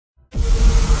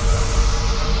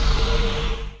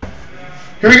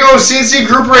Here we go, CNC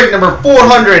group break number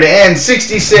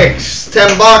 466.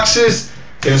 10 boxes.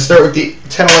 Going to start with the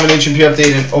 10-11 HMP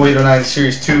update in 0809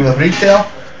 Series 2 of retail.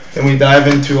 Then we dive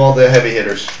into all the heavy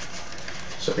hitters.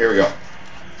 So here we go.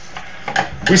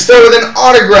 We start with an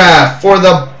autograph for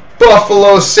the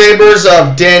Buffalo Sabres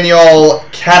of Daniel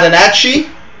Catanacci.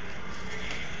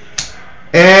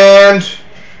 And,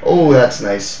 oh, that's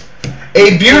nice.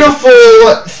 A beautiful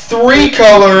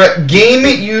 3-color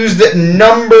game-used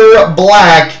number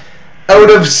black out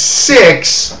of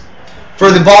 6 for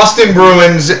the Boston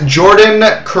Bruins, Jordan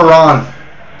Caron.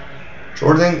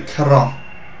 Jordan Caron.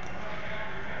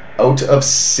 Out of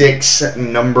 6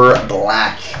 number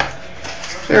black.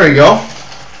 There we go.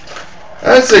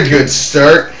 That's a good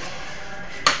start.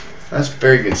 That's a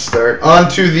very good start. On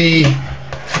to the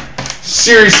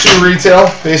Series 2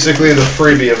 retail. Basically the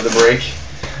freebie of the break.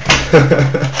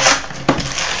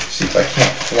 See if I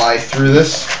can't fly through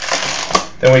this.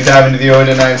 Then we dive into the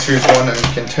 0809 Series 1 and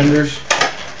contenders.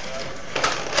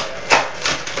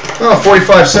 Oh,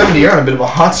 45-70. You're on a bit of a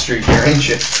hot streak here, ain't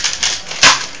you?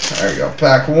 There we go.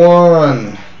 Pack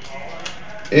 1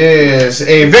 is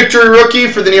a victory rookie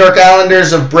for the New York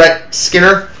Islanders of Brett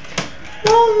Skinner.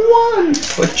 Wrong one,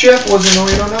 but Jeff was in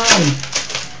 0809.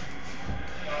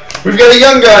 We've got a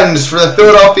Young Guns for the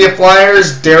Philadelphia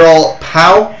Flyers, Daryl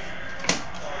Powell.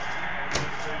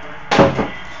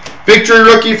 Victory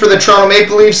rookie for the Toronto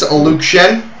Maple Leafs, Luke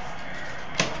Shen.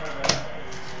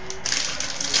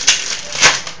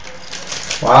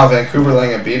 Wow, Vancouver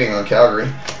laying a beating on Calgary.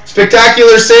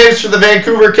 Spectacular saves for the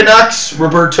Vancouver Canucks,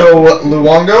 Roberto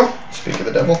Luongo. Speak of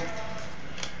the devil.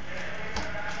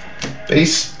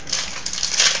 Base.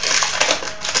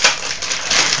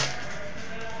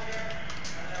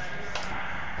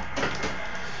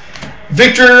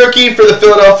 Victory rookie for the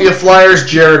Philadelphia Flyers,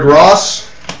 Jared Ross.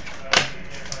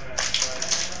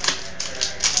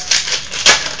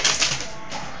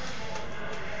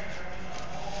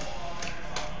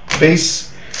 Base.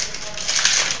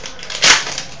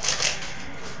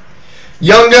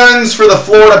 Young Guns for the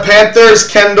Florida Panthers,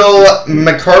 Kendall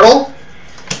McCardle.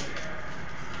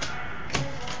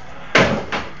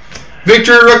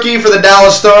 Victory rookie for the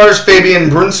Dallas Stars, Fabian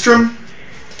Brunstrom.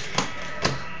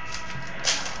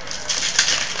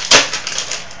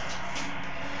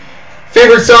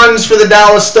 Favorite Sons for the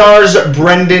Dallas Stars,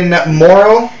 Brendan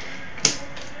Morrow.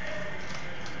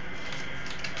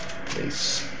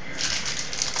 Base.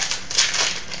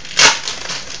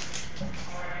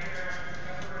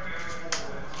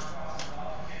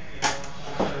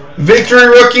 Victory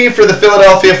rookie for the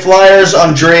Philadelphia Flyers,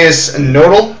 Andreas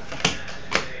Nodal.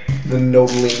 The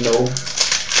Nodally Nodal.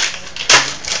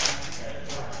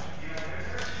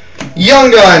 Young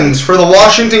Guns for the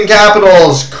Washington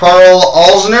Capitals, Carl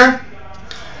Alzner.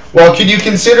 Well, could you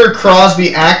consider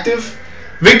Crosby active?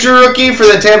 Victory rookie for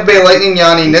the Tampa Bay Lightning,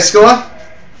 Yanni Niskala.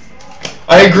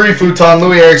 I agree, Futon.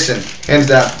 Louis Eriksson, hands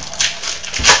down.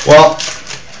 Well,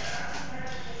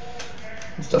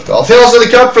 stuff called Tales of the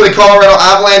Cup for the Colorado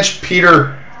Avalanche,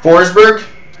 Peter Forsberg.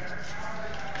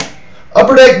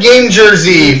 Upper Deck game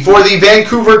jersey for the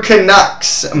Vancouver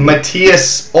Canucks,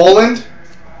 Matthias Oland.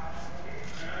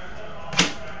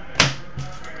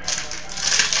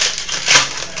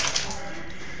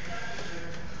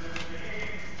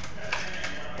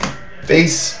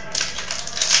 Base.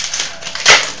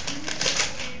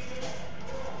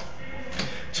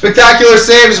 Spectacular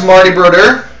saves, Marty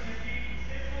Brodeur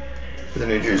for the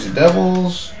New Jersey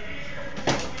Devils.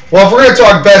 Well, if we're going to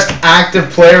talk best active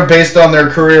player based on their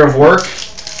career of work,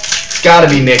 it's got to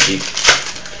be Nicky.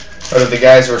 Out of the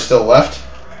guys who are still left.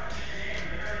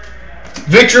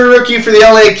 Victory rookie for the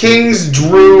LA Kings,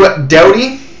 Drew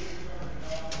Doughty.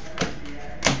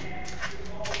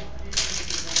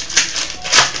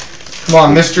 Come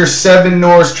on, Mr. 7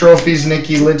 Norris Trophies,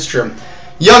 Nicky Lidstrom.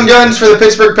 Young Guns for the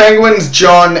Pittsburgh Penguins,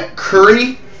 John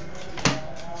Curry.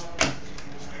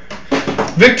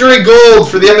 Victory Gold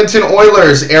for the Edmonton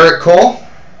Oilers, Eric Cole.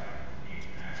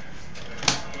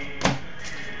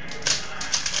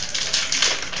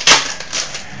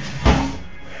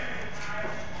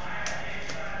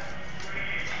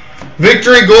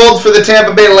 Victory Gold for the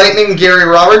Tampa Bay Lightning, Gary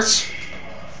Roberts.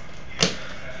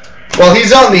 Well,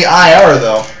 he's on the IR,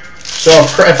 though. So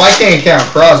if I can't count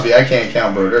Crosby, I can't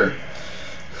count Brodeur.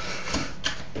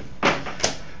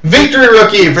 Victory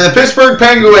rookie for the Pittsburgh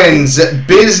Penguins,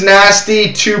 Biz Nasty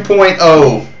 2.0.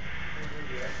 Oh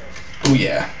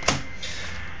yeah.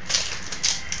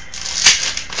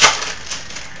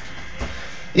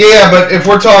 Yeah, but if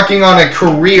we're talking on a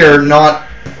career, not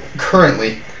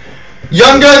currently.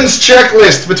 Young Guns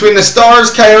checklist between the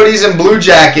Stars, Coyotes, and Blue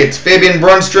Jackets. Fabian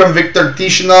Brunstrom, Viktor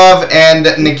Tishanov, and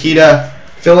Nikita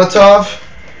Filatov.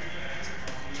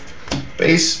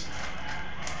 Base.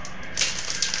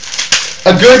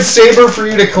 A good saber for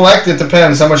you to collect. It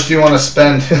depends. How much do you want to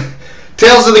spend?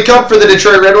 Tales of the Cup for the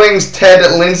Detroit Red Wings,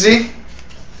 Ted Lindsay.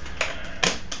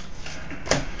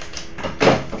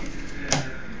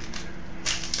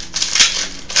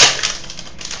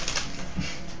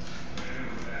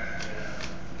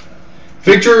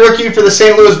 Victory rookie for the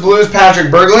St. Louis Blues,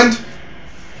 Patrick Berglund.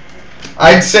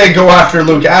 I'd say go after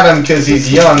Luke Adam because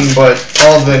he's young, but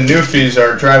all the newfies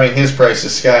are driving his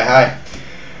prices sky high.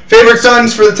 Favorite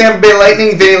sons for the Tampa Bay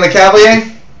Lightning, Vinny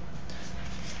LeCavalier.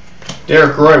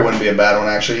 Derek Roy wouldn't be a bad one,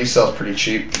 actually. He sells pretty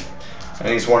cheap, and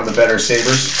he's one of the better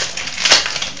savers.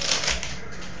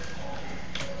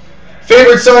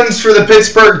 Favorite sons for the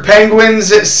Pittsburgh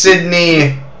Penguins,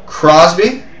 Sidney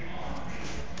Crosby.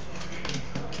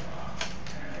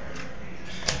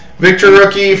 Victory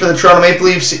rookie for the Toronto Maple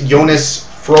Leafs, Jonas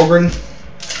Frogren.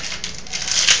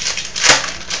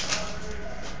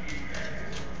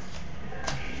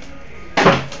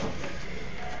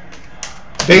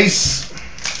 Base.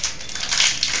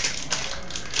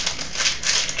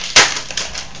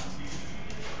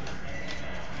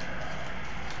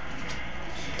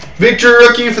 Victory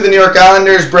rookie for the New York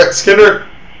Islanders, Brett Skinner.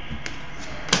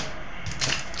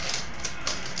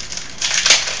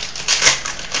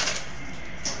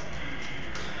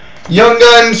 Young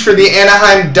Guns for the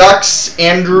Anaheim Ducks,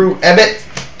 Andrew Ebbett.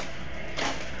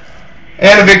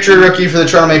 And a victory rookie for the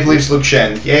Toronto Maple Leafs, Luke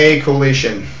Shen. Yay,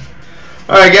 collation.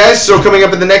 Alright guys, so coming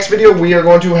up in the next video, we are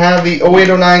going to have the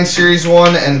 08-09 Series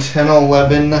 1 and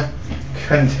 10-11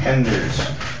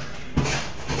 contenders.